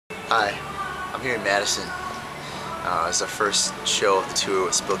Hi, I'm here in Madison. It's our first show of the tour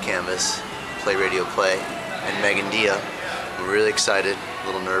with Spill Canvas, Play Radio Play, and Megan Dia. We're really excited, a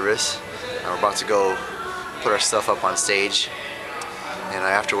little nervous. We're about to go put our stuff up on stage, and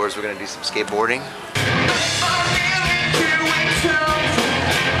afterwards we're going to do some skateboarding.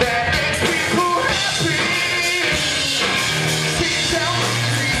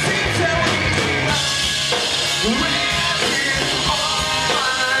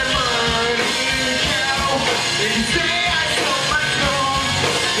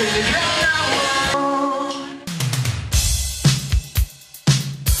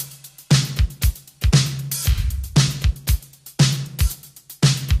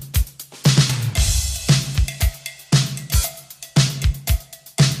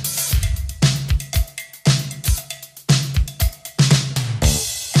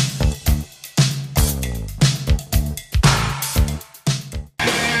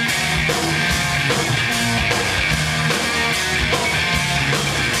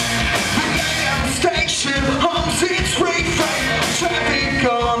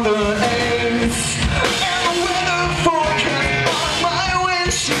 On the ends, and the weather forecast on my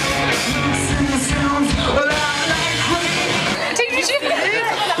windshield loosen sounds loud like rain. Taking a shit?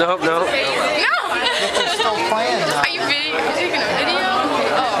 No. No! They're still playing now. Are you taking a video?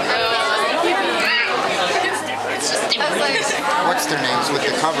 Oh no. It's just What's their names with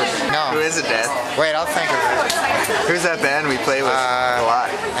the cover? No. Who is it, Dad? Wait, I'll think of it. Who's that band we play with a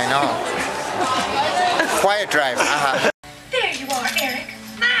lot? I know. Quiet Drive. There you are, Eric.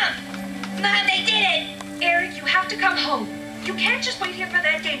 Mom! Mom, they did it! Eric, you have to come home. You can't just wait here for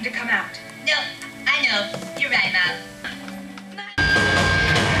that game to come out. No, I know. You're right, Mom.